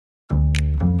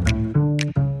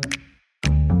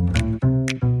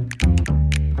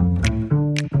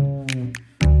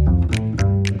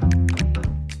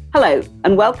Hello,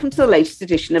 and welcome to the latest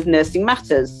edition of Nursing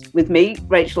Matters with me,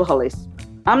 Rachel Hollis.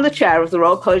 I'm the chair of the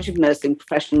Royal College of Nursing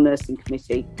Professional Nursing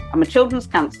Committee. I'm a children's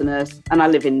cancer nurse and I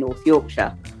live in North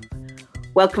Yorkshire.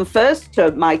 Welcome first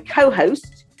to my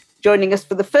co-host, joining us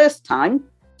for the first time,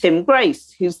 Tim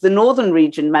Grace, who's the Northern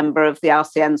Region member of the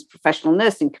RCN's Professional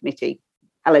Nursing Committee.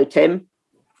 Hello, Tim.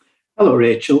 Hello,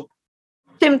 Rachel.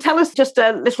 Tim, tell us just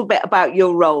a little bit about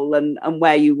your role and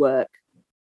where you work.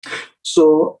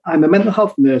 So I'm a mental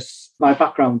health nurse by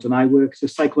background, and I work as a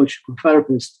psychological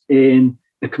therapist in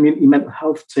the community mental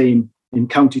health team in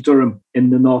County Durham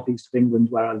in the northeast of England,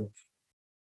 where I live.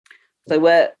 So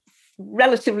we're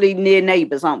relatively near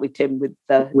neighbours, aren't we, Tim, with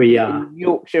we are. In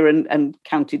Yorkshire and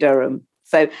County Durham.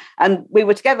 And we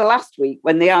were together last week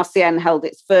when the RCN held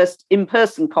its first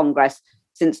in-person congress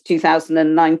since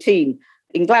 2019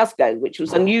 in Glasgow, which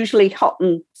was unusually hot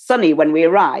and sunny when we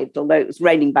arrived, although it was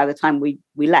raining by the time we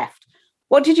left.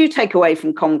 What did you take away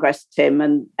from Congress, Tim,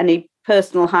 and any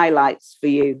personal highlights for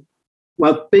you?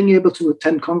 Well, being able to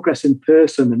attend Congress in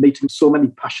person and meeting so many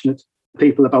passionate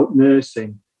people about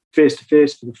nursing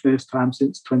face-to-face for the first time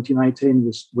since 2019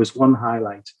 was one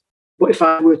highlight. But if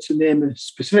I were to name a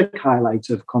specific highlight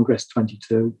of Congress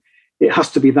 22, it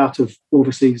has to be that of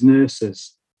overseas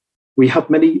nurses. We had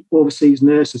many overseas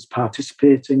nurses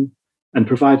participating and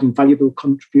providing valuable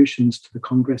contributions to the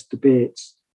Congress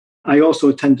debates. I also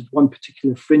attended one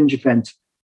particular fringe event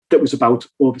that was about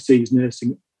overseas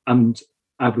nursing, and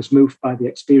I was moved by the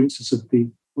experiences of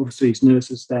the overseas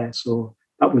nurses there. So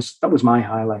that was my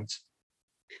highlight.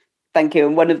 Thank you.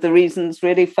 And one of the reasons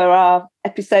really for our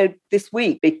episode this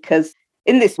week, because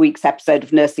in this week's episode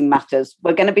of Nursing Matters,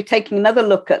 we're going to be taking another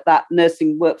look at that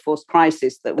nursing workforce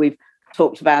crisis that we've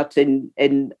talked about in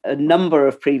a number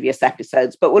of previous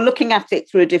episodes, but we're looking at it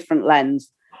through a different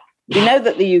lens. We know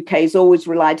that the UK has always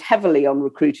relied heavily on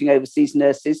recruiting overseas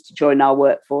nurses to join our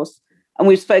workforce, and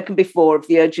we've spoken before of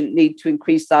the urgent need to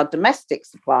increase our domestic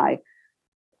supply.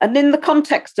 And in the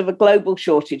context of a global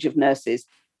shortage of nurses,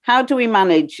 how do we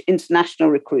manage international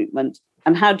recruitment,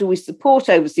 and how do we support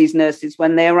overseas nurses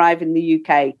when they arrive in the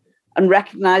UK and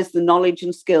recognise the knowledge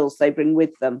and skills they bring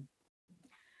with them?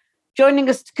 Joining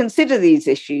us to consider these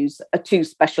issues are two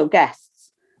special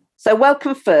guests. So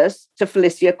welcome first to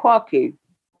Felicia Kwaku.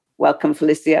 Welcome,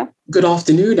 Felicia. Good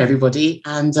afternoon, everybody,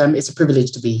 and it's a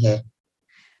privilege to be here.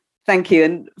 Thank you.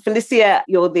 And Felicia,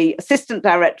 you're the Assistant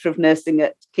Director of Nursing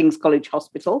at King's College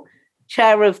Hospital,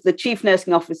 Chair of the Chief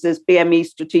Nursing Officer's BME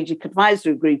Strategic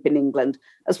Advisory Group in England,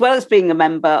 as well as being a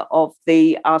member of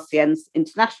the RCN's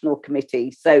International Committee.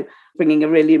 So bringing a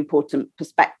really important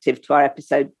perspective to our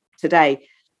episode today.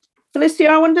 Felicia,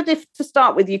 I wondered if, to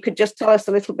start with, you could just tell us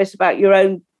a little bit about your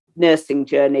own nursing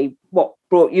journey, what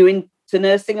brought you into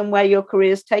nursing and where your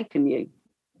career's taken you.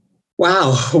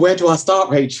 Wow, where do I start,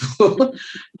 Rachel?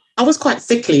 I was quite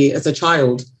sickly as a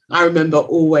child. I remember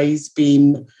always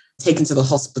being taken to the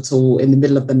hospital in the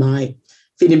middle of the night,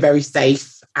 feeling very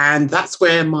safe. And that's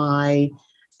where my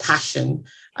passion,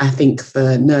 I think,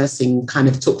 for nursing kind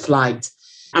of took flight.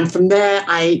 And from there,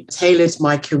 I tailored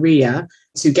my career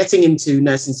to getting into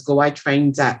nursing school. I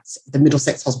trained at the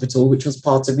Middlesex Hospital, which was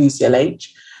part of UCLH.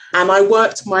 And I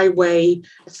worked my way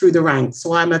through the ranks.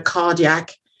 So I'm a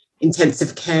cardiac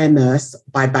intensive care nurse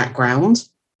by background.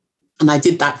 And I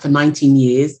did that for 19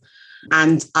 years.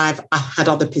 And I had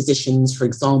other positions, for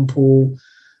example,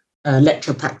 a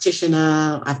lecturer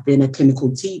practitioner. I've been a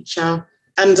clinical teacher.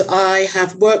 And I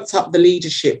have worked up the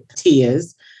leadership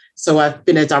tiers. So I've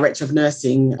been a director of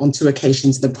nursing on 2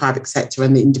 occasions in the private sector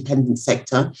and the independent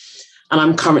sector. And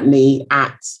I'm currently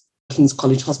at King's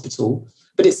College Hospital.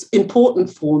 But it's important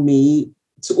for me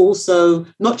to also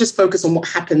not just focus on what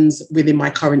happens within my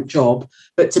current job,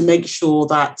 but to make sure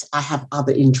that I have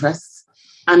other interests.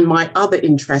 And my other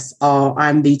interests are,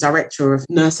 I'm the Director of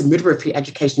Nurse and Midwifery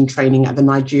Education Training at the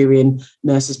Nigerian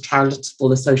Nurses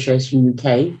Charitable Association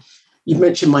UK. You've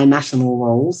mentioned my national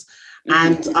roles.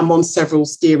 And I'm on several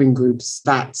steering groups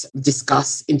that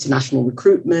discuss international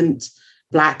recruitment,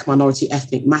 Black, minority,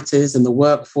 ethnic matters and the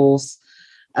workforce.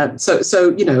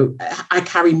 So, you know, I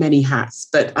carry many hats,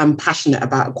 but I'm passionate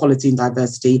about equality and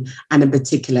diversity, and in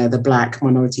particular, the Black,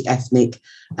 minority, ethnic,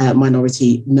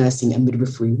 minority nursing and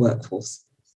midwifery workforce.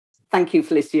 Thank you,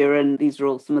 Felicia. And these are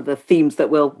all some of the themes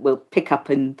that we'll pick up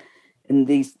in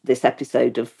this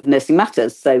episode of Nursing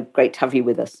Matters. So great to have you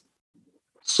with us.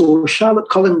 So Charlotte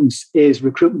Collins is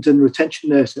recruitment and retention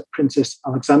nurse at Princess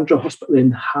Alexandra Hospital in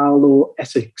Harlow,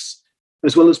 Essex,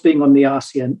 as well as being on the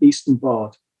RCN Eastern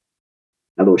Board.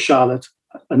 Hello, Charlotte,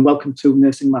 and welcome to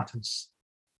Nursing Matters.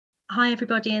 Hi,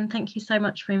 everybody, and thank you so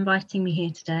much for inviting me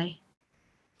here today.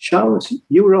 Charlotte,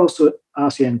 you were also at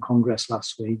RCN Congress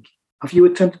last week, Have you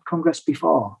attended Congress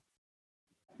before?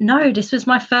 No, this was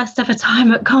my first ever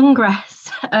time at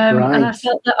Congress. And I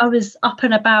felt that I was up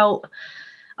and about.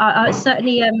 I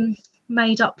certainly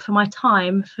made up for my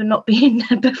time for not being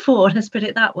there before, let's put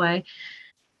it that way.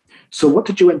 So what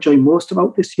did you enjoy most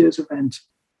about this year's event?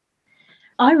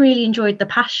 I really enjoyed the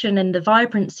passion and the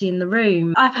vibrancy in the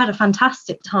room. I've had a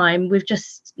fantastic time with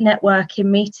just networking,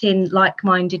 meeting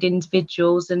like-minded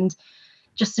individuals and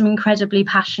just some incredibly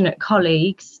passionate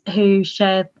colleagues who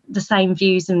share the same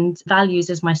views and values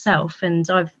as myself. And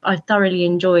I thoroughly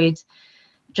enjoyed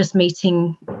just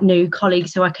meeting new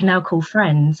colleagues who I can now call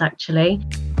friends, actually.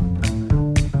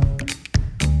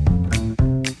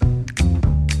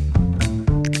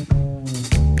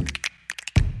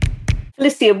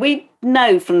 Felicia, we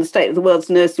know from the State of the World's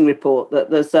Nursing Report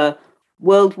that there's a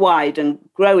worldwide and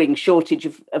growing shortage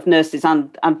of nurses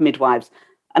and midwives.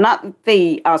 And at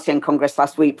the RCN Congress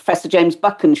last week, Professor James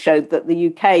Buchan showed that the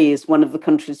UK is one of the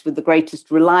countries with the greatest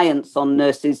reliance on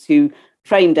nurses who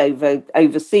trained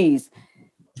overseas.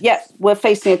 Yet we're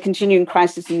facing a continuing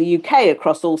crisis in the UK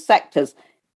across all sectors.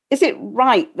 Is it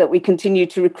right that we continue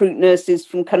to recruit nurses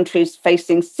from countries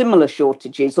facing similar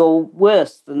shortages or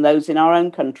worse than those in our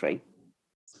own country?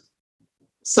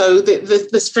 So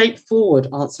the straightforward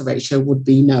answer, Rachel, would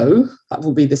be no. That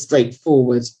will be the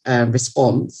straightforward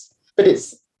response. But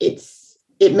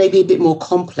it may be a bit more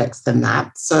complex than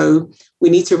that. So we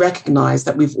need to recognise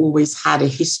that we've always had a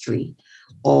history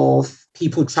of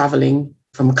people travelling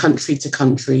from country to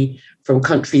country, from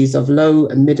countries of low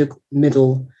and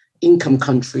middle income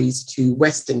countries to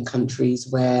Western countries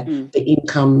where the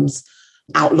incomes,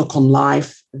 outlook on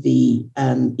life, the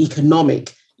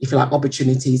economic, if you like,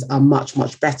 opportunities are much,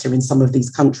 much better in some of these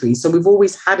countries. So we've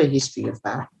always had a history of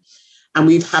that. And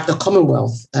we've had the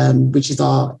Commonwealth, which is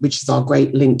our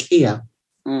great link here.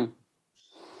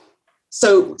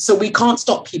 So we can't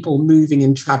stop people moving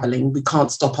and travelling. We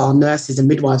can't stop our nurses and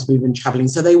midwives moving and travelling.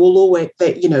 So there will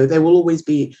always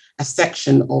be a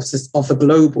section of the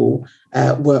global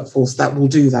workforce that will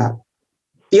do that.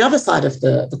 The other side of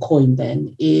the coin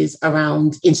then is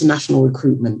around international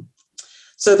recruitment.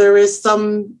 So there is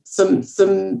some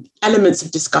elements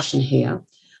of discussion here.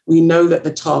 We know that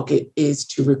the target is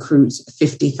to recruit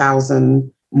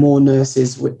 50,000 more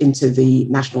nurses into the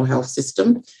national health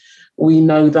system. We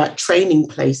know that training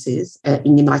places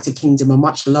in the United Kingdom are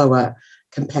much lower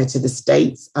compared to the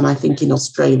States, and I think in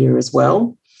Australia as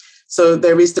well. So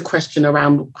there is the question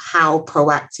around how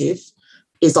proactive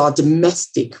is our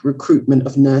domestic recruitment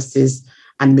of nurses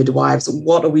and midwives?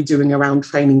 What are we doing around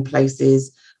training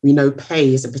places? We know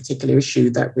pay is a particular issue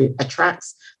that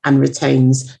attracts and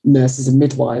retains nurses and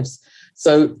midwives.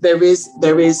 So there is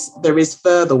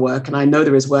further work, and I know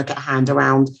there is work at hand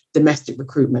around domestic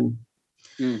recruitment.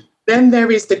 Then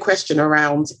there is the question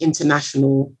around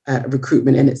international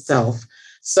recruitment in itself.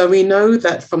 So we know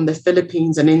that from the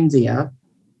Philippines and India,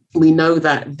 we know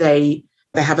that they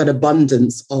have an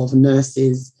abundance of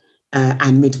nurses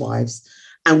and midwives.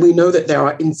 And we know that there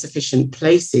are insufficient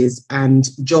places and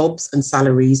jobs and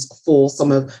salaries for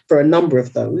a number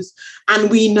of those. And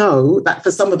we know that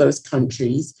for some of those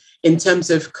countries, in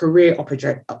terms of career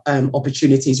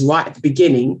opportunities right at the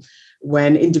beginning,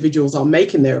 when individuals are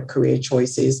making their career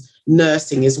choices,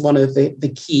 nursing is one of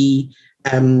the key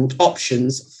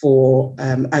options for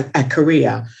a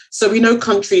career. So we know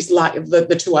countries like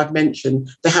the two I've mentioned,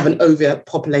 they have an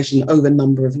overpopulation, over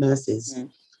number of nurses.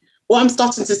 What I'm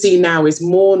starting to see now is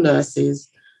more nurses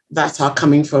that are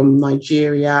coming from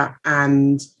Nigeria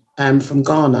and from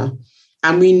Ghana.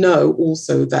 And we know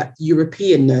also that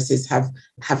European nurses have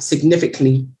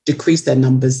significantly decreased their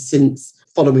numbers since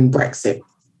following Brexit.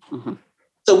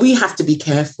 So we have to be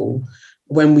careful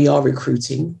when we are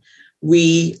recruiting.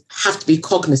 We have to be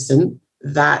cognizant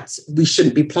that we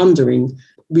shouldn't be plundering.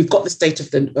 We've got the State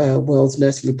of the World's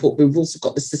Nursing Report. We've also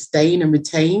got the Sustain and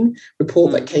Retain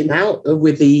report that came out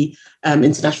with the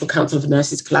International Council of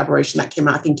Nurses collaboration that came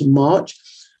out, I think, in March.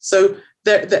 So,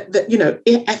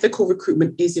 ethical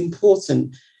recruitment is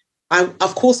important.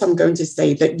 Of course, I'm going to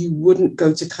say that you wouldn't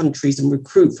go to countries and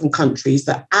recruit from countries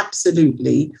that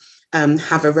absolutely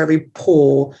have a very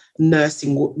poor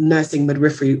nursing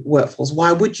midwifery workforce.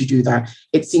 Why would you do that?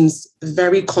 It seems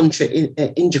very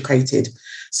contraindicated.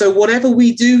 So whatever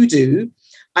we do,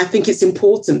 I think it's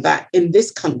important that in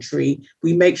this country,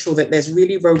 we make sure that there's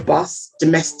really robust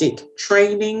domestic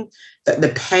training, that the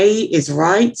pay is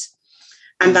right,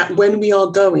 and that when we are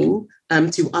going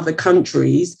to other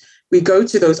countries, we go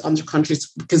to those other countries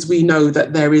because we know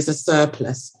that there is a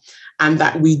surplus, and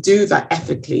that we do that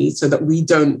ethically so that we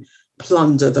don't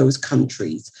plunder those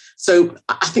countries. So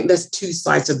I think there's two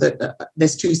sides of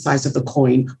the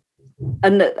coin.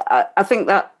 And I think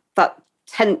that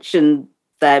tension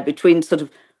there between sort of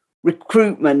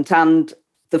recruitment and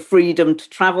the freedom to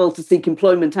travel, to seek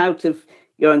employment out of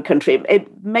your own country,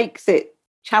 it makes it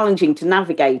challenging to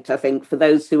navigate, I think, for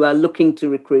those who are looking to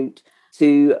recruit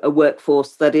to a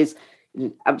workforce that is,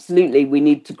 absolutely, we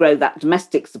need to grow that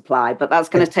domestic supply, but that's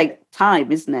going to take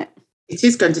time, isn't it? It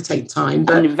is going to take time.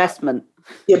 But, and investment.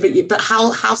 Yeah, but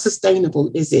how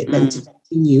sustainable is it then to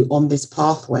continue on this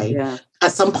pathway? Yeah.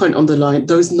 At some point on the line,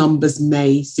 those numbers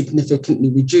may significantly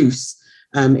reduce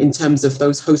in terms of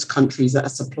those host countries that are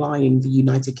supplying the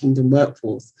United Kingdom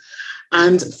workforce.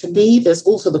 And for me, there's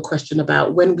also the question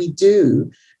about when we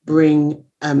do bring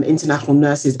international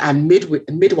nurses, and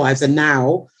midwives are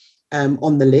now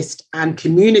on the list, and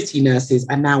community nurses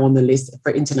are now on the list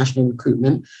for international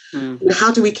recruitment.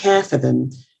 How do we care for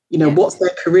them? What's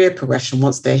their career progression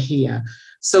once they're here?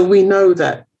 So we know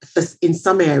that in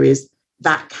some areas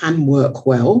that can work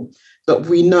well, but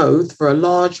we know for a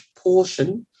large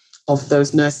portion of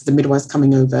those nurses and midwives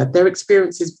coming over, their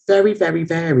experience is very, very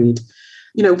varied.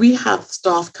 We have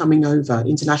staff coming over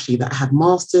internationally that have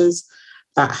masters,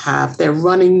 they're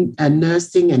running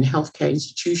nursing and healthcare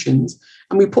institutions,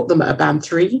 and we put them at a band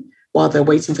 3 while they're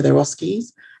waiting for their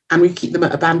OSCEs, and we keep them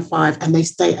at a band 5, and they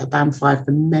stay at a band 5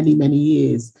 for many, many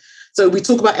years. So we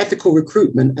talk about ethical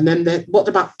recruitment, and then what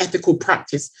about ethical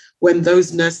practice when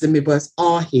those nurses and midwives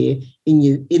are here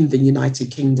in the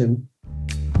United Kingdom?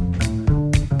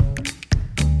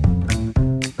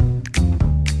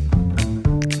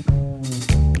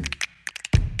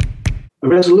 A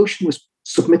resolution was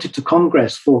submitted to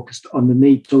Congress focused on the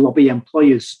need to lobby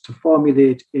employers to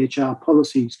formulate HR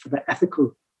policies for the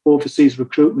ethical overseas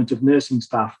recruitment of nursing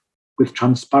staff with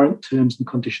transparent terms and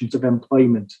conditions of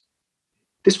employment.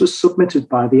 This was submitted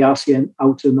by the RCN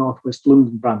Outer North West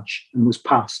London branch and was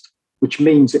passed, which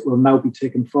means it will now be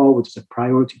taken forward as a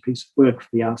priority piece of work for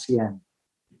the RCN.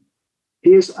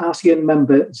 Here's RCN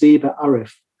member Zeba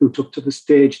Arif, who took to the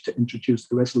stage to introduce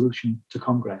the resolution to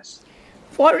Congress.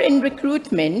 Foreign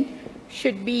recruitment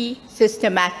should be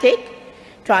systematic,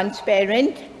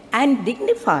 transparent, and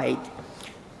dignified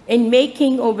in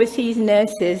making overseas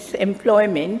nurses'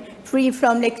 employment free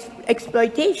from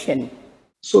exploitation.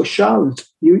 So, Charlotte,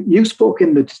 you spoke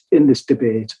in this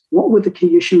debate. What were the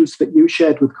key issues that you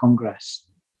shared with Congress?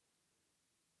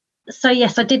 So,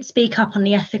 yes, I did speak up on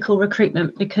the ethical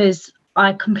recruitment because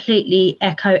I completely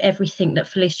echo everything that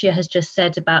Felicia has just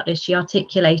said about this. She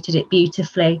articulated it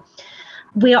beautifully.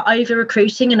 We are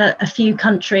over-recruiting in a few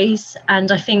countries,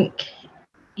 and I think,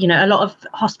 a lot of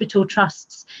hospital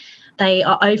trusts, they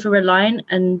are over-reliant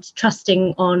and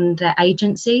trusting on their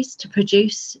agencies to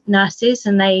produce nurses,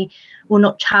 and they will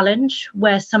not challenge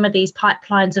where some of these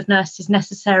pipelines of nurses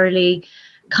necessarily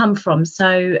come from.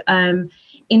 So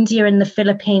India and the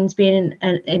Philippines being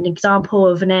an example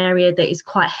of an area that is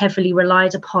quite heavily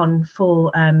relied upon for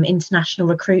international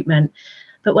recruitment.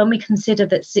 But when we consider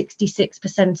that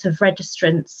 66% of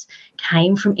registrants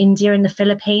came from India and the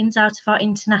Philippines out of our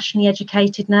internationally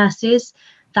educated nurses,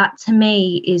 that to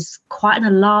me is quite an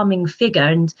alarming figure.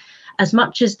 And as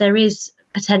much as there is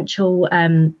potential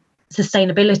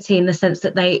sustainability in the sense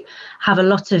that they have a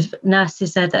lot of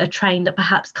nurses there that are trained that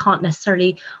perhaps can't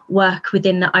necessarily work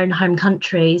within their own home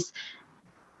countries,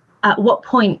 at what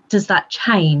point does that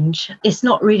change? It's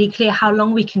not really clear how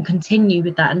long we can continue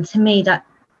with that. And to me, that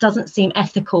doesn't seem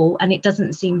ethical and it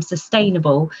doesn't seem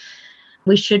sustainable.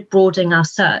 We should broaden our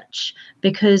search,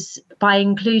 because by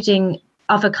including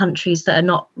other countries that are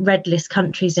not red list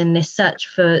countries in this search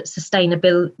for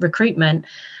sustainable recruitment,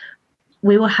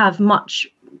 we will have much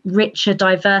richer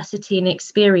diversity and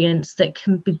experience that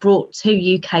can be brought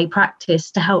to UK practice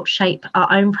to help shape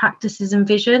our own practices and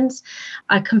visions.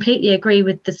 I completely agree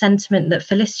with the sentiment that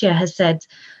Felicia has said,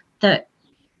 that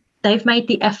they've made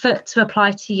the effort to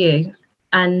apply to you,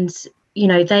 and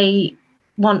they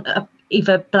want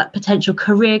either potential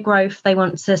career growth, they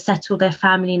want to settle their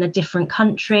family in a different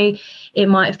country. It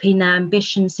might have been their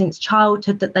ambition since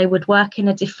childhood that they would work in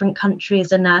a different country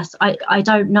as a nurse. I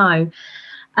don't know.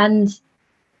 And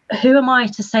who am I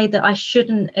to say that I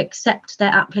shouldn't accept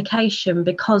their application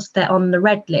because they're on the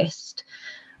red list?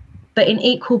 But in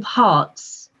equal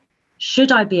parts,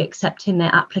 should I be accepting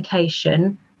their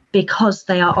application because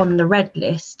they are on the red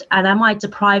list? And am I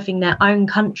depriving their own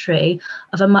country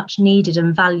of a much needed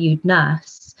and valued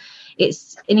nurse?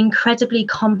 It's an incredibly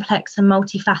complex and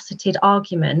multifaceted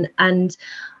argument, and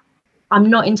I'm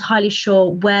not entirely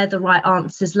sure where the right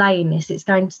answers lay in this. It's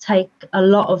going to take a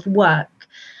lot of work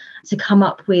to come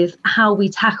up with how we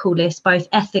tackle this both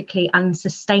ethically and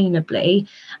sustainably.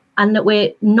 and that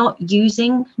we're not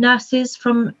using nurses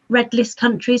from red list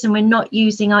countries, and we're not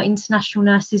using our international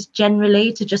nurses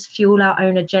generally to just fuel our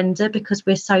own agenda, because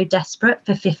we're so desperate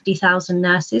for 50,000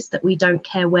 nurses that we don't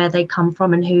care where they come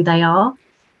from and who they are.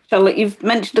 Charlotte, you've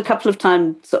mentioned a couple of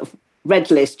times sort of red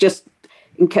list, just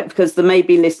because there may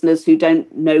be listeners who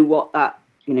don't know what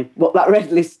that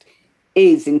red list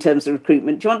is in terms of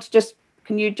recruitment.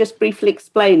 Can you just briefly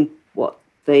explain what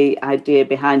the idea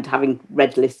behind having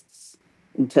red lists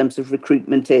in terms of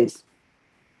recruitment is?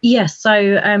 Yes,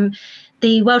 so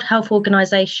the World Health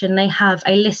Organization, they have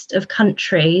a list of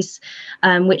countries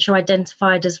which are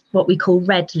identified as what we call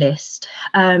red list.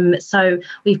 So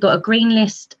we've got a green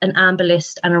list, an amber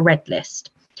list, and a red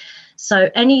list.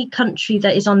 So any country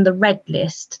that is on the red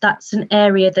list, that's an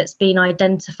area that's been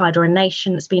identified, or a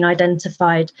nation that's been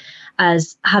identified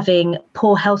as having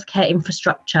poor healthcare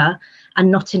infrastructure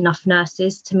and not enough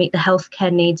nurses to meet the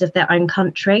healthcare needs of their own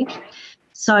country.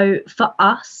 So for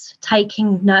us,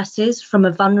 taking nurses from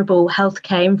a vulnerable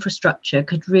healthcare infrastructure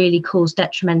could really cause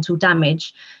detrimental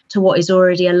damage to what is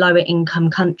already a lower income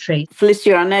country.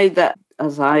 Felicia, I know that,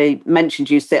 as I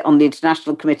mentioned, you sit on the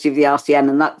International Committee of the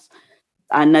RCN, and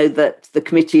I know that the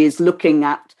committee is looking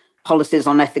at policies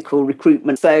on ethical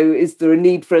recruitment. So is there a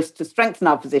need for us to strengthen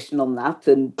our position on that?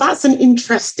 And that's an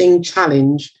interesting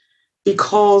challenge,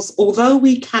 because although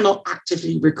we cannot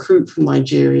actively recruit from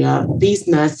Nigeria, these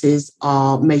nurses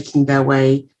are making their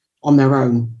way on their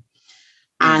own.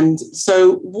 And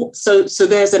so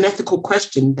there's an ethical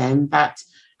question then, that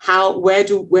where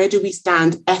do we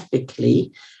stand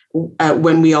ethically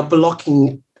when we are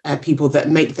blocking people that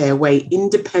make their way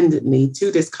independently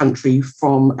to this country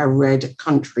from a red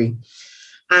country?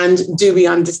 And do we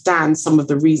understand some of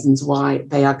the reasons why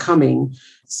they are coming?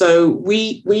 So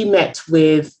we met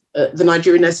with the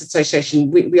Nigerian Nurses Association.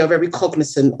 We are very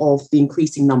cognizant of the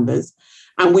increasing numbers,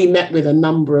 and we met with a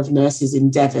number of nurses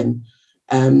in Devon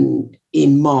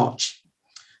in March.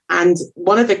 And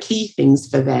one of the key things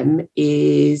for them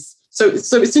is, so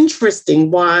it's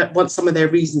interesting what some of their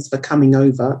reasons for coming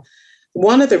over.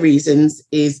 One of the reasons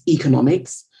is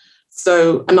economics.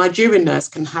 So a Nigerian nurse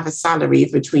can have a salary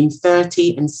of between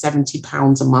 £30 and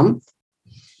 £70 a month.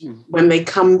 When they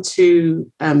come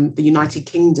to the United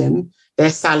Kingdom, their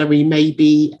salary may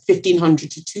be £1,500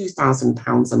 to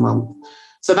 £2,000 a month.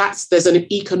 So there's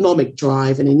an economic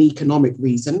drive and an economic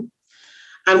reason.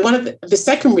 And one of the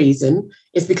second reason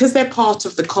is because they're part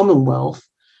of the Commonwealth.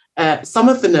 Some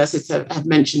of the nurses have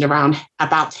mentioned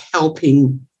about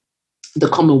helping the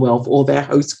Commonwealth or their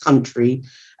host country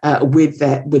with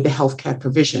the healthcare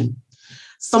provision.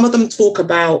 Some of them talk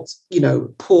about,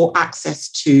 poor access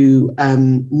to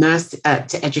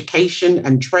to education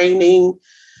and training.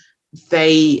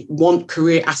 They want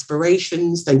career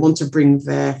aspirations. They want to bring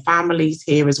their families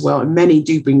here as well, and many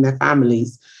do bring their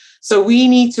families. So we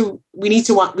need to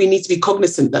be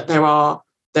cognizant that there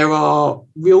are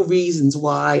real reasons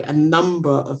why a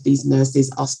number of these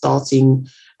nurses are starting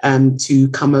to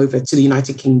come over to the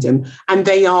United Kingdom, and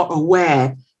they are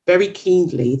aware very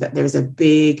keenly that there is a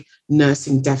big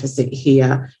nursing deficit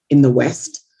here in the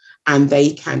West, and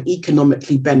they can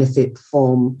economically benefit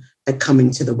from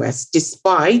coming to the West,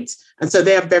 and so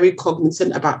they are very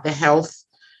cognizant about the health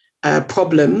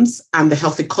problems and the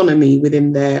health economy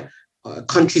within their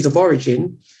countries of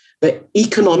origin. But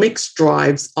economics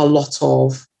drives a lot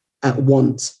of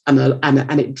want,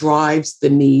 and it drives the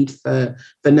need for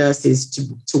nurses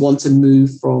to want to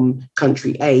move from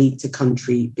country A to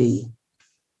country B.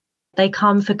 They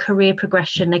come for career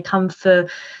progression. They come for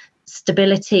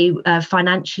stability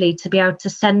financially, to be able to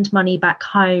send money back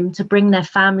home, to bring their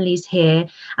families here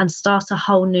and start a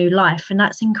whole new life. And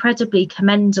that's incredibly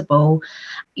commendable.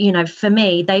 For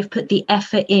me, they've put the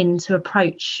effort in to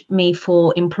approach me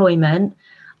for employment.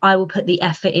 I will put the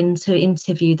effort in to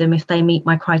interview them if they meet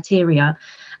my criteria.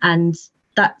 And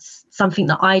that's something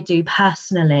that I do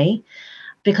personally,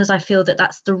 because I feel that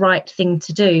that's the right thing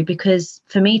to do. Because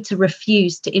for me to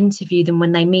refuse to interview them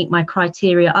when they meet my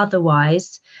criteria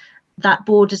otherwise, that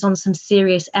borders on some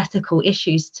serious ethical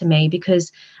issues to me,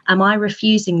 because am I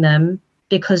refusing them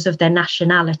because of their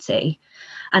nationality?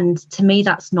 And to me,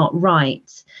 that's not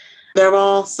right. There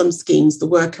are some schemes,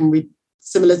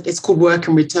 it's called work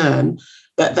and return,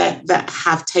 but that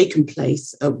have taken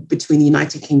place between the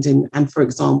United Kingdom and, for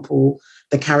example,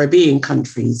 the Caribbean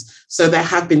countries. So there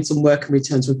have been some work and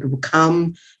returns where people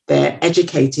come, they're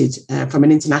educated from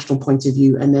an international point of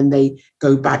view, and then they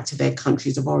go back to their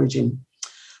countries of origin.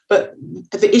 But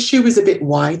the issue is a bit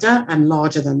wider and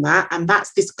larger than that, and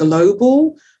that's this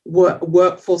global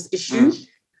workforce issue.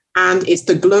 And it's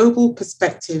the global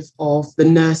perspective of the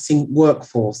nursing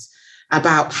workforce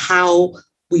about how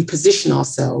we position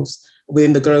ourselves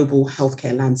within the global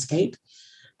healthcare landscape,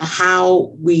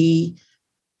 how we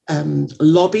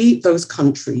lobby those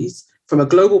countries from a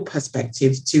global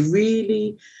perspective to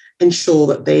really ensure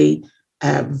that they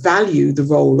value the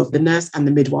role of the nurse and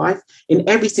the midwife in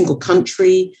every single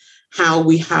country, how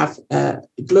we have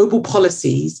global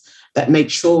policies that make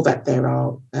sure that there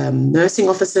are nursing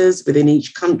officers within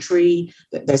each country,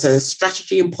 that there's a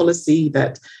strategy and policy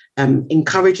that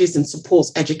encourages and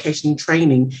supports education and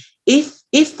training.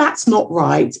 If that's not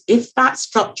right, if that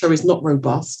structure is not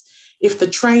robust, if the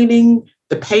training,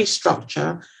 the pay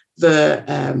structure, the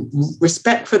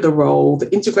respect for the role,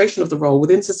 the integration of the role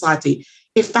within society,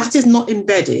 if that is not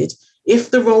embedded,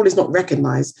 if the role is not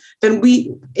recognized, then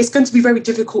it's going to be very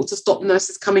difficult to stop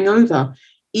nurses coming over,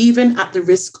 even at the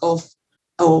risk of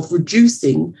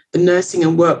reducing the nursing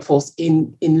and workforce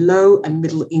in low and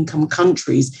middle income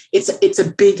countries. It's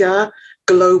a bigger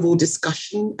global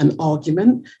discussion and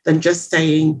argument than just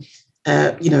saying,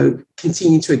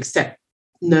 continue to accept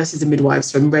nurses and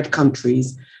midwives from red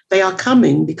countries. They are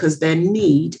coming because their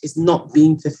need is not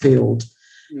being fulfilled.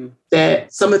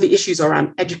 Some of the issues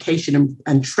around education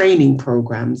and training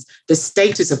programs, the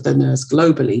status of the nurse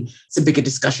globally, it's a bigger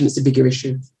discussion, it's a bigger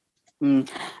issue. And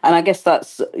I guess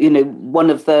that's, one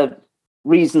of the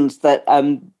reasons that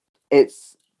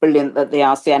it's brilliant that the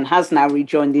RCN has now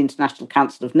rejoined the International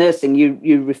Council of Nursing.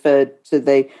 You referred to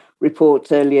the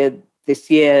report earlier this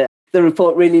year, the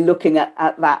report really looking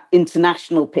at that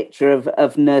international picture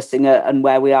of nursing and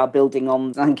where we are building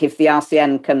on. I think if the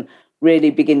RCN can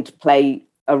really begin to play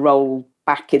a role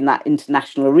back in that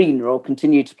international arena, or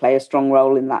continue to play a strong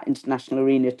role in that international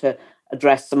arena to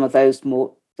address some of those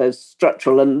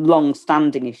structural and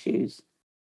long-standing issues.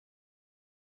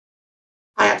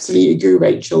 I absolutely agree,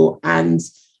 Rachel. And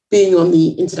being on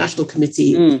the international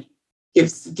committee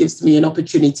gives me an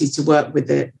opportunity to work with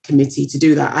the committee to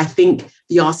do that. I think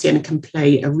the RCN can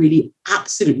play a really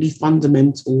absolutely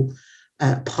fundamental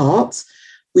part.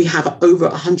 We have over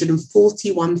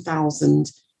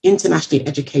 141,000 internationally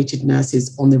educated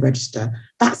nurses on the register.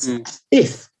 That's a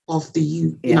fifth of the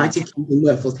United Kingdom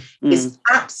workforce. It's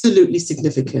absolutely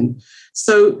significant.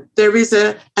 So there is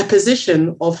a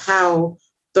position of how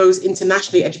those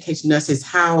internationally educated nurses,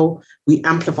 how we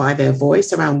amplify their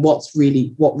voice around what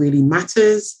really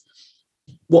matters,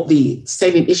 what the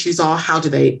salient issues are, how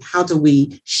do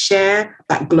we share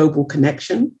that global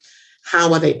connection?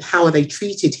 How are they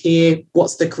treated here?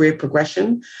 What's the career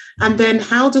progression? And then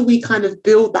how do we kind of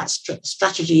build that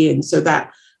strategy in so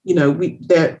that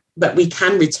that we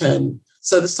can return,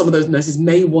 so that some of those nurses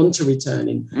may want to return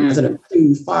in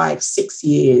 2, 5, 6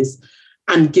 years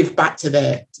and give back to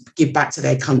their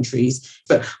countries.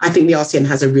 But I think the RCN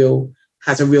has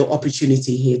a real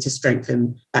opportunity here to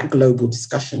strengthen that global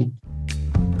discussion.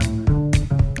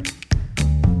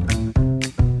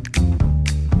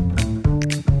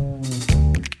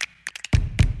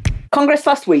 Congress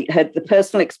last week heard the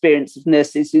personal experience of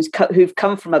nurses who've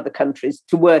come from other countries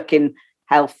to work in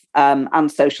health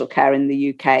and social care in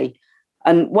the UK.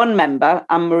 And one member,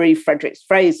 Anne-Marie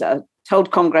Fredericks-Fraser,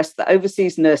 told Congress that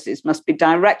overseas nurses must be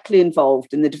directly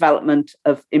involved in the development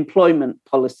of employment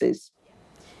policies.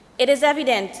 It is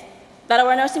evident that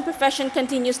our nursing profession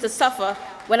continues to suffer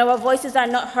when our voices are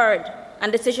not heard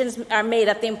and decisions are made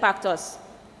that impact us.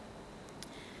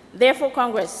 Therefore,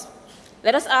 Congress,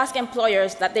 let us ask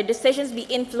employers that their decisions be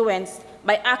influenced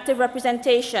by active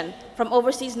representation from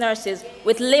overseas nurses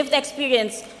with lived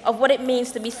experience of what it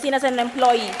means to be seen as an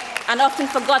employee and often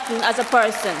forgotten as a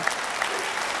person.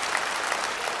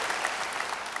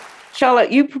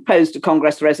 Charlotte, you proposed a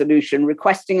Congress resolution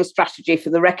requesting a strategy for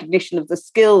the recognition of the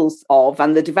skills of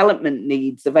and the development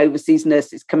needs of overseas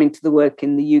nurses coming to the work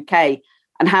in the UK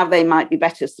and how they might be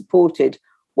better supported.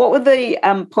 What were the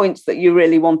points that you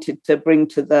really wanted to bring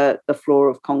to the floor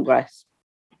of Congress?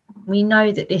 We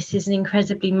know that this is an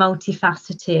incredibly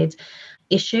multifaceted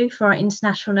issue for our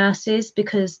international nurses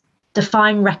because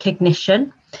define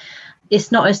recognition.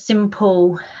 It's not as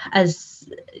simple as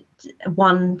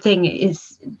one thing.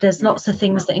 There's lots of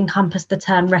things that encompass the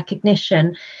term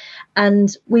recognition.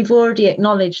 And we've already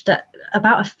acknowledged that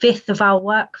about a fifth of our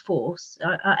workforce,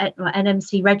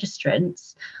 NMC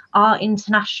registrants, are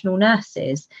international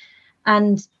nurses.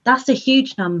 And that's a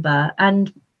huge number.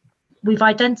 And we've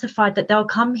identified that they'll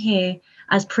come here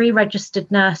as pre-registered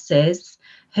nurses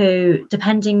who,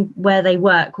 depending where they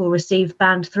work, will receive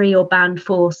band 3 or band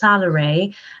 4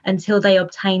 salary until they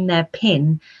obtain their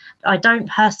PIN. I don't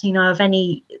personally know of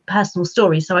any personal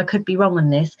stories, so I could be wrong on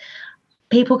this.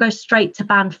 People go straight to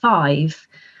band 5.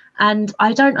 And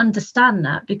I don't understand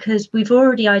that because we've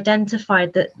already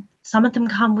identified that some of them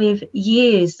come with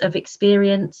years of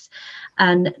experience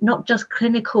and not just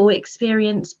clinical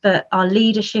experience, but our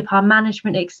leadership, our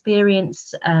management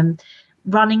experience,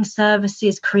 running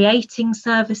services, creating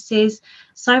services,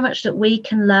 so much that we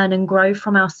can learn and grow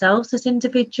from ourselves as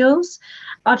individuals.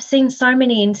 I've seen so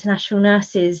many international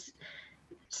nurses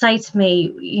say to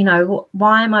me, you know,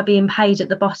 why am I being paid at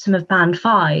the bottom of band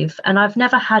 5? And I've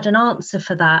never had an answer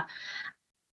for that.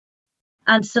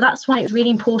 And so that's why it's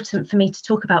really important for me to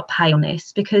talk about pay on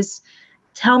this, because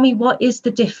tell me, what is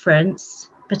the difference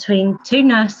between two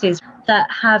nurses that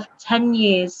have 10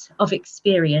 years of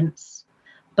experience,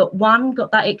 but one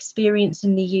got that experience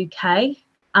in the UK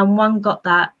and one got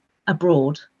that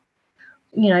abroad?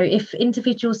 You know, if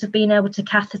individuals have been able to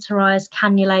catheterize,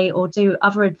 cannulate, or do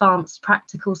other advanced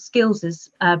practical skills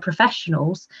as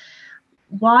professionals,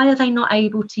 why are they not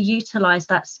able to utilize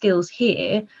that skills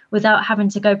here without having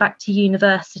to go back to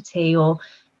university or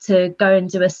to go and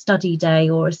do a study day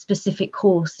or a specific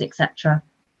course, etc.?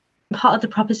 Part of the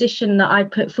proposition that I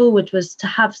put forward was to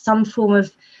have some form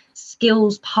of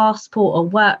skills passport or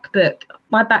workbook.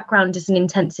 My background is an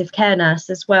intensive care nurse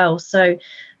as well. So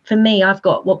for me, I've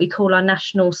got what we call our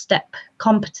national STEP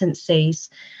competencies.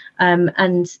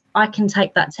 And I can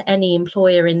take that to any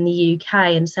employer in the UK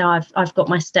and say, I've got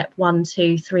my step 1,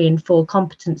 2, 3 and 4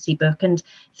 competency book. And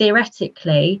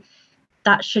theoretically,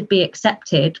 that should be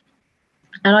accepted.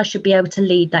 And I should be able to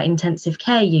lead that intensive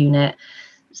care unit.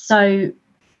 So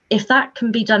if that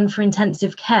can be done for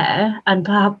intensive care and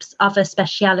perhaps other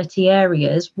speciality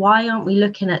areas, why aren't we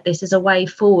looking at this as a way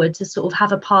forward to sort of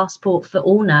have a passport for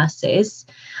all nurses,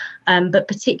 but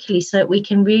particularly so that we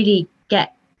can really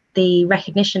get the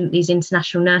recognition that these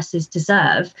international nurses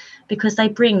deserve, because they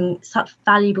bring such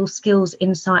valuable skills,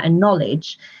 insight and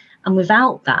knowledge. And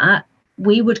without that,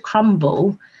 we would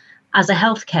crumble as a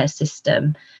healthcare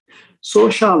system. So,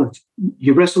 Charlotte,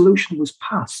 your resolution was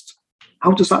passed.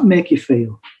 How does that make you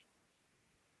feel?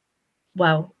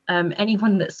 Well,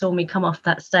 anyone that saw me come off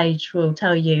that stage will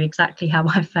tell you exactly how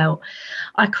I felt.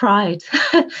 I cried.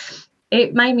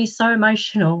 It made me so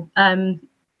emotional,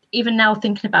 even now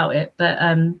thinking about it. But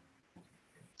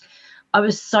I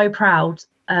was so proud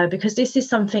because this is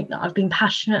something that I've been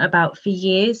passionate about for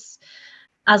years.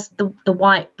 As the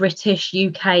white British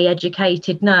UK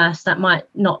educated nurse, that might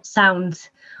not sound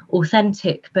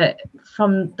authentic, but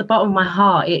from the bottom of my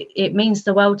heart, it means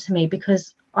the world to me,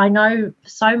 because I know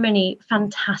so many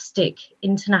fantastic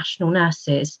international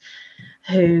nurses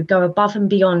who go above and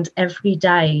beyond every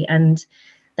day, and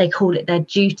they call it their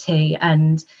duty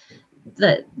and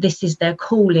that this is their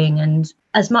calling. And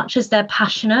as much as they're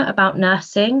passionate about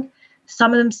nursing,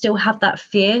 some of them still have that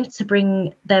fear to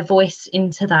bring their voice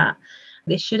into that.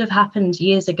 This should have happened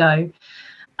years ago.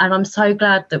 And I'm so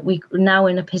glad that we're now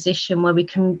in a position where we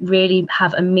can really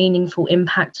have a meaningful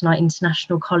impact on our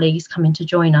international colleagues coming to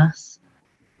join us.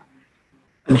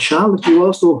 And Charlotte, you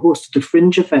also hosted a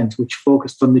fringe event which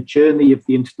focused on the journey of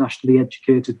the internationally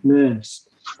educated nurse.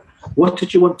 What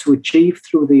did you want to achieve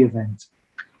through the event?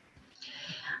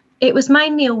 It was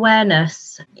mainly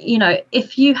awareness. You know,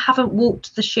 if you haven't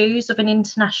walked the shoes of an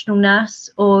international nurse,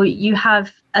 or you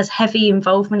have as heavy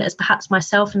involvement as perhaps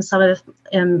myself and some of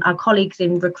our colleagues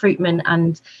in recruitment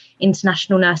and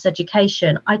international nurse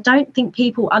education, I don't think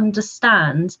people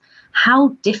understand how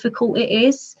difficult it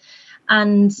is,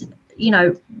 and you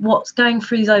know what's going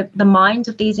through the mind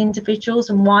of these individuals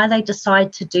and why they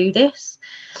decide to do this.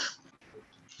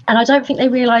 And I don't think they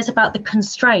realise about the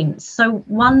constraints. So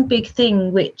one big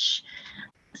thing which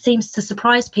seems to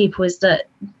surprise people is that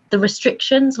the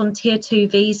restrictions on tier 2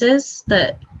 visas,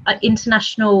 that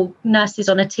international nurses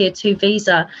on a tier 2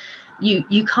 visa,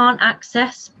 you can't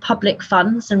access public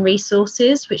funds and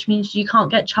resources, which means you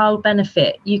can't get child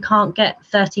benefit, you can't get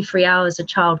 33 hours of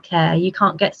childcare, you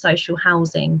can't get social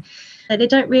housing. They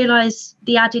don't realise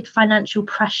the added financial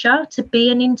pressure to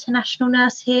be an international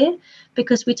nurse here,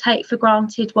 because we take for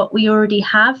granted what we already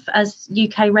have as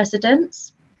UK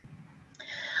residents.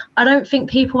 I don't think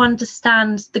people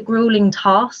understand the grueling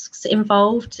tasks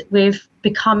involved with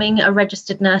becoming a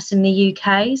registered nurse in the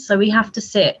UK. So we have to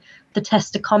sit the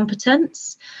test of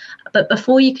competence. But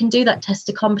before you can do that test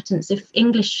of competence, if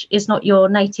English is not your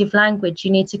native language,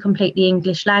 you need to complete the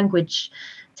English language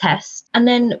test. And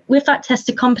then with that test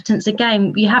of competence,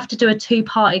 again, you have to do a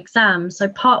 2-part exam. So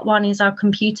part 1 is our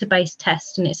computer-based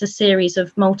test, and it's a series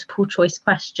of multiple choice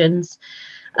questions.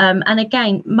 And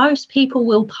again, most people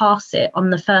will pass it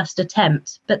on the first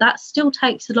attempt, but that still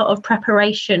takes a lot of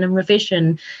preparation and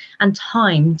revision and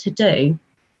time to do.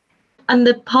 And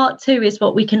the part 2 is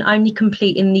what we can only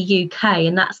complete in the UK,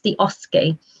 and that's the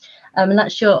OSCE. And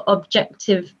that's your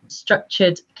objective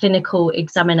structured clinical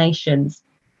examinations.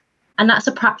 And that's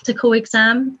a practical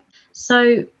exam.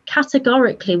 So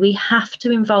categorically, we have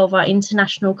to involve our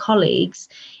international colleagues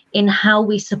in how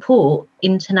we support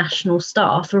international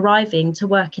staff arriving to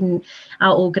work in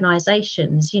our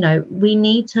organisations. You know, we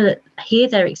need to hear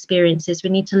their experiences, we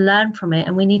need to learn from it,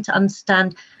 and we need to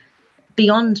understand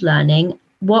beyond learning,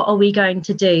 what are we going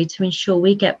to do to ensure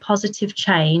we get positive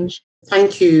change.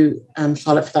 Thank you,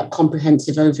 Charlotte, for that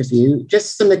comprehensive overview.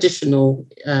 Just some additional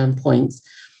points.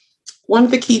 One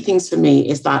of the key things for me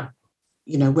is that,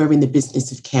 you know, we're in the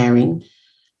business of caring,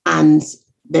 and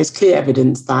there's clear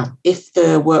evidence that if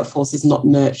the workforce is not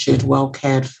nurtured, well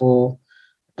cared for,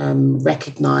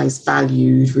 recognised,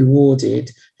 valued, rewarded,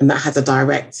 then that has a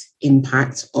direct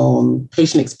impact on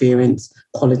patient experience,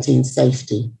 quality and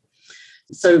safety.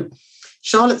 So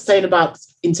Charlotte's saying about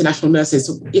international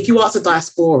nurses, if you ask the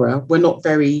diaspora, we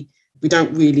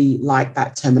don't really like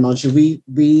that terminology.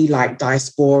 We like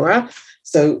diaspora.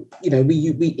 So, you know,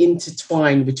 we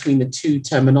intertwine between the two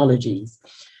terminologies.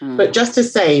 But just to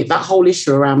say that whole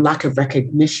issue around lack of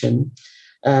recognition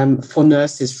for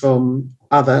nurses from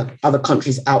other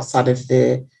countries outside of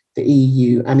the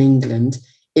EU and England,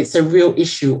 it's a real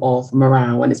issue of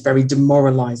morale, and it's very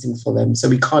demoralizing for them. So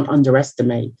we can't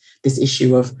underestimate this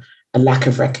issue of a lack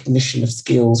of recognition of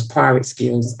skills, prior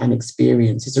skills and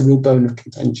experience. It's a real bone of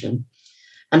contention.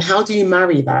 And how do you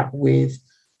marry that with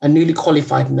a newly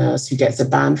qualified nurse who gets a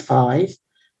band 5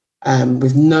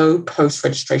 with no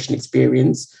post-registration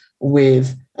experience,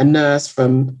 with a nurse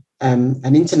from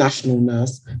an international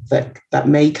nurse that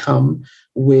may come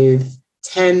with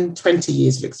 10, 20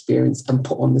 years of experience and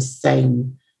put on the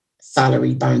same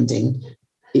salary banding?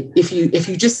 If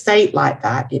you just say it like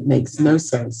that, it makes no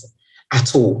sense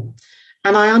at all.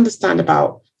 And I understand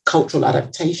about cultural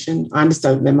adaptation. I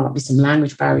understand there might be some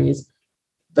language barriers,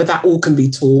 but that all can be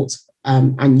taught,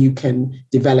 and you can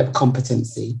develop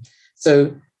competency.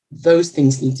 So those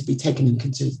things need to be taken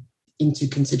into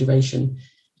consideration.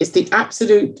 It's the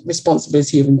absolute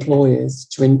responsibility of employers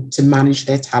to manage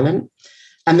their talent.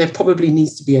 And there probably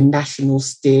needs to be a national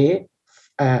steer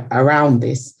around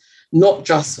this, not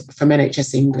just from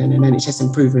NHS England and NHS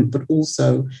Improvement, but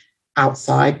also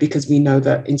outside, because we know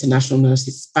that international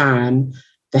nurses span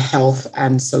the health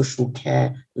and social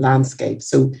care landscape.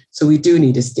 So we do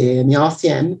need a steer, and the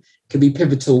RCN can be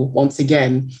pivotal once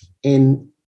again in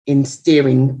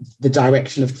steering the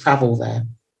direction of travel there.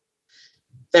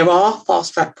 There are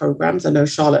fast-track programs. I know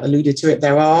Charlotte alluded to it.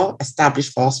 There are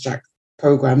established fast-track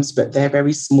programs, but they're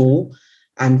very small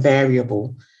and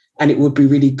variable. And it would be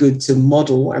really good to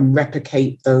model and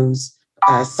replicate those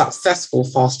successful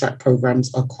fast-track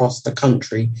programs across the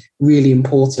country. Really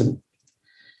important.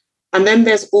 And then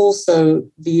there's also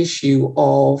the issue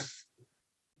of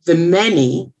the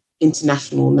many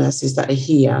international nurses that are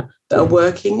here that are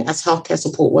working as healthcare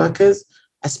support workers,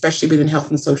 especially within health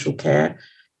and social care.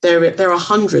 There are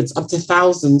hundreds, up to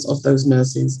thousands of those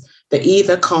nurses that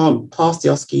either can't pass the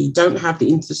OSCE, don't have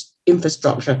the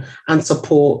infrastructure and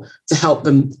support to help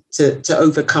them to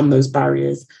overcome those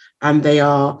barriers. And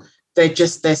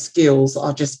their skills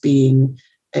are just being,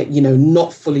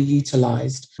 not fully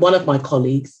utilized. One of my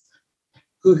colleagues,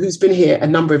 who's been here a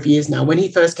number of years now, when he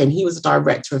first came, he was a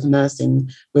director of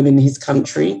nursing within his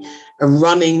country and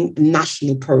running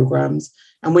national programs.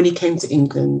 And when he came to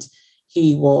England,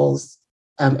 he was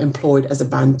employed as a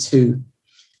band 2.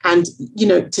 And,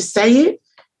 to say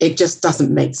it just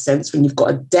doesn't make sense when you've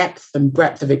got a depth and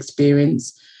breadth of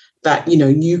experience that,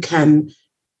 you can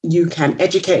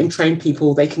educate and train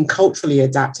people. They can culturally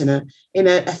adapt in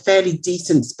a fairly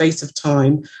decent space of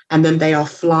time, and then they are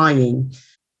flying.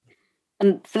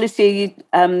 And Felicia, you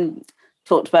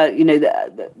talked about,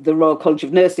 the Royal College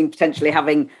of Nursing potentially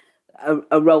having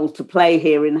a role to play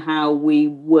here in how we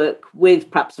work with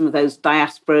perhaps some of those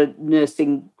diaspora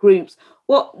nursing groups.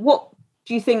 What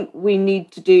do you think we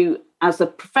need to do as a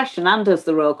profession and as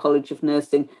the Royal College of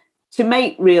Nursing to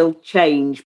make real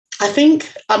change? I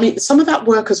think, some of that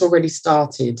work has already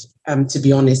started, to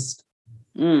be honest.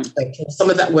 Some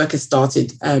of that work has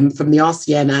started from the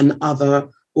RCN and other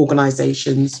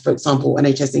organisations, for example,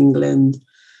 NHS England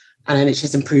and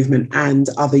NHS Improvement and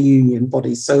other union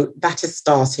bodies. So that has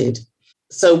started.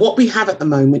 So what we have at the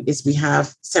moment is we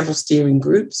have several steering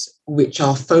groups which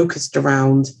are focused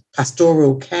around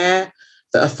pastoral care,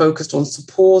 that are focused on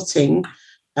supporting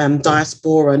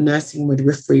diaspora nursing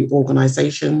midwifery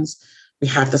organisations. We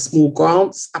have the small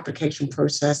grants application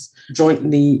process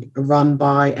jointly run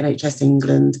by NHS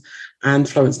England and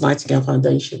Florence Nightingale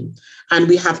Foundation. And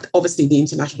we have obviously the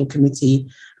International Committee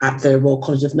at the Royal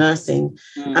College of Nursing.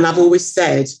 And I've always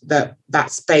said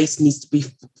that space needs to be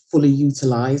fully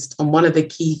utilised. And one of the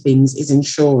key things is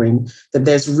ensuring that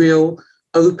there's real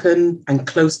open and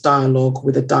close dialogue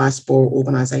with the diaspora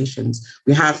organisations.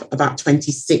 We have about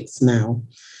 26 now.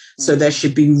 So there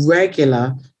should be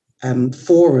regular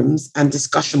forums and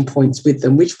discussion points with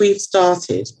them, which we've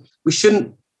started. We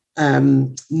shouldn't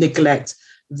neglect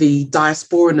the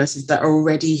diaspora nurses that are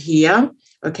already here.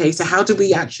 Okay, so how do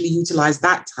we actually utilise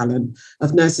that talent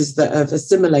of nurses that have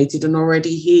assimilated and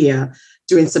already here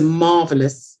doing some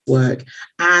marvellous work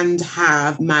and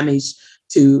have managed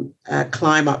to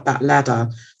climb up that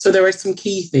ladder? So there are some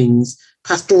key things.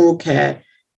 Pastoral care,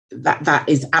 that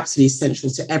is absolutely essential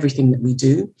to everything that we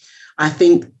do. I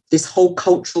think this whole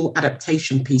cultural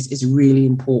adaptation piece is really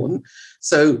important.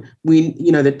 So we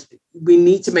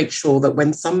need to make sure that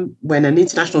when an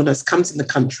international nurse comes in the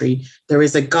country, there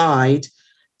is a guide.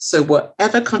 So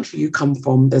whatever country you come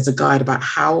from, there's a guide about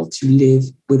how to live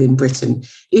within Britain.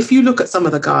 If you look at some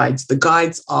of the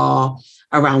guides are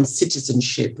around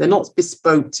citizenship. They're not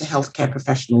bespoke to healthcare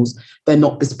professionals. They're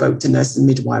not bespoke to nurses and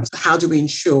midwives. How do we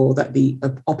ensure that the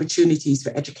opportunities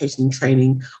for education and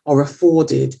training are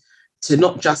afforded to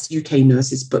not just UK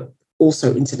nurses, but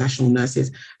also international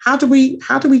nurses? How do we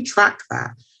track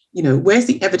that? Where's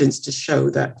the evidence to show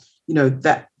that,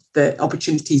 that the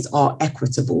opportunities are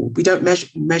equitable? We don't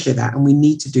measure that, and we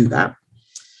need to do that.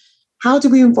 How do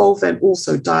we involve then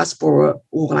also diaspora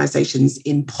organisations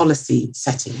in policy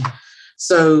setting?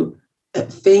 So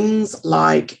things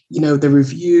like, the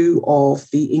review of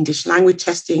the English language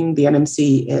testing, the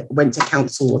NMC went to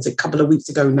council a couple of weeks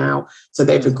ago now, so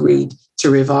they've agreed to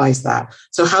revise that.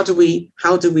 So how do we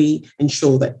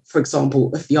ensure that, for example,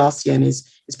 if the RCN is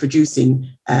producing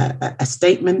a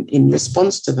statement in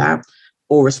response to that,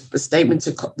 or a statement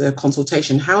to the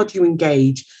consultation, how do you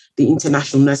engage the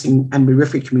international nursing and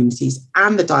midwifery communities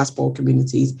and the diaspora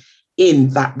communities in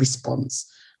that response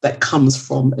that comes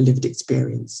from a lived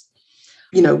experience?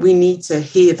 We need to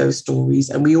hear those stories,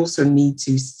 and we also need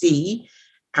to see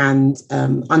and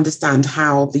understand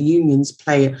how the unions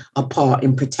play a part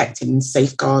in protecting and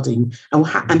safeguarding, and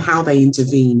how they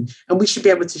intervene. And we should be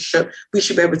able to say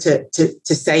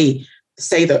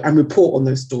that and report on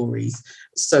those stories,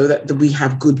 so that we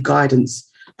have good guidance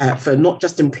for not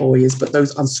just employers, but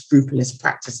those unscrupulous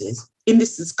practices. In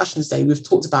this discussion today, we've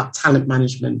talked about talent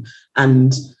management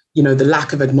and the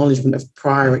lack of acknowledgement of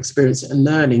prior experience and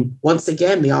learning. Once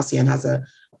again, the RCN has an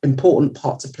important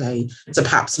part to play to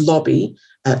perhaps lobby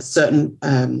certain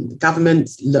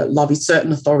governments, lobby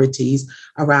certain authorities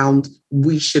around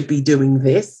we should be doing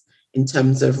this in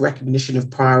terms of recognition of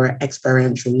prior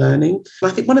experiential learning.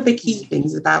 And I think one of the key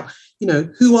things about,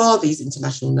 who are these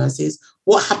international nurses?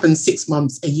 What happens 6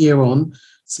 months, a year on?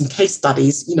 Some case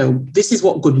studies, this is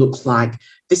what good looks like.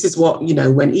 This is what,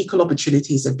 when equal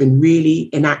opportunities have been really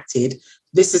enacted,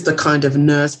 this is the kind of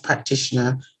nurse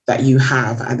practitioner that you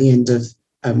have at the end of,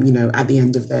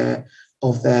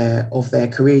 of their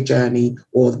career journey,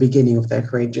 or the beginning of their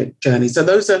career journey. So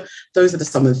those are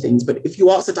some of the things. But if you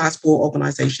ask the diaspora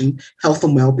organisation, health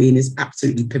and wellbeing is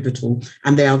absolutely pivotal,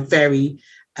 and they are very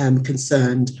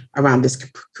concerned around this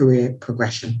career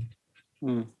progression.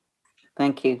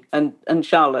 Thank you. And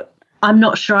Charlotte? I'm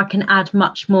not sure I can add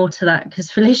much more to that,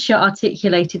 because Felicia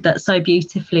articulated that so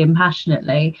beautifully and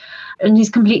passionately. And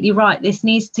he's completely right. This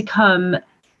needs to come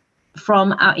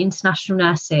from our international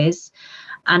nurses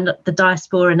and the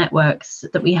diaspora networks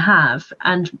that we have.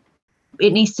 And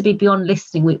it needs to be beyond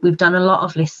listening. We've done a lot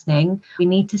of listening. We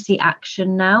need to see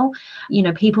action now.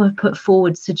 People have put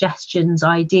forward suggestions,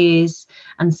 ideas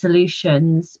and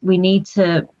solutions. We need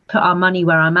to put our money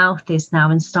where our mouth is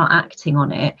now and start acting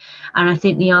on it. And I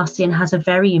think the RCN has a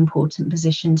very important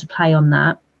position to play on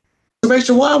that.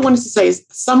 Rachel, what I wanted to say is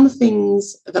some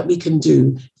things that we can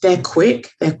do, they're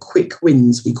quick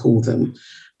wins, we call them.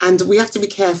 And we have to be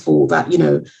careful that,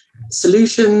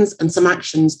 solutions and some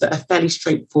actions that are fairly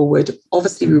straightforward.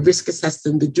 Obviously, we risk assess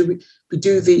them, we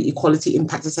do the equality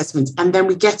impact assessments, and then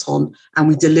we get on and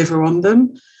we deliver on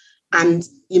them. And,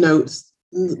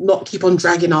 not keep on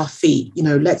dragging our feet.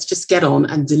 Let's just get on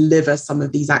and deliver some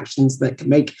of these actions that can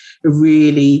make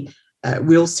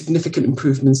real significant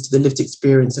improvements to the lived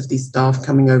experience of these staff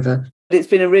coming over. It's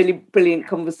been a really brilliant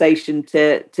conversation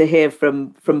to hear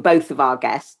from both of our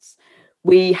guests.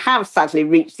 We have sadly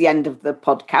reached the end of the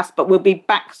podcast, but we'll be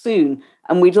back soon,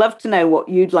 and we'd love to know what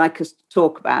you'd like us to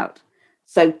talk about.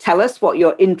 So tell us what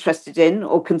you're interested in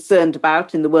or concerned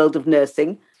about in the world of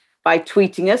nursing by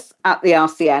tweeting us at the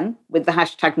RCN with the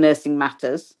hashtag Nursing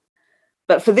Matters.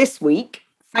 But for this week,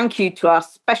 thank you to our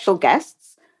special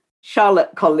guests, Charlotte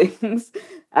Collins.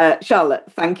 Charlotte,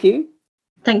 thank you.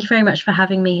 Thank you very much for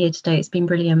having me here today. It's been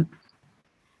brilliant.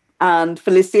 And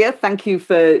Felicia, thank you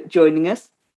for joining us.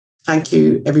 Thank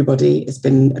you, everybody. It's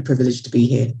been a privilege to be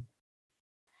here.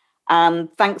 And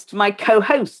thanks to my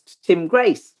co-host, Tim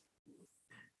Grace.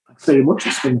 Thanks very much.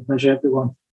 It's been a pleasure,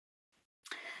 everyone.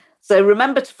 So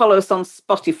remember to follow us on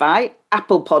Spotify,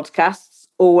 Apple Podcasts,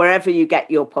 or wherever you get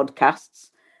your podcasts.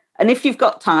 And if you've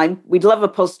got time, we'd love a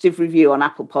positive review on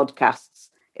Apple Podcasts.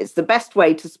 It's the best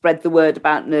way to spread the word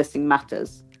about Nursing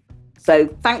Matters. So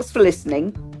thanks for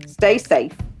listening, stay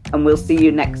safe, and we'll see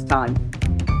you next time.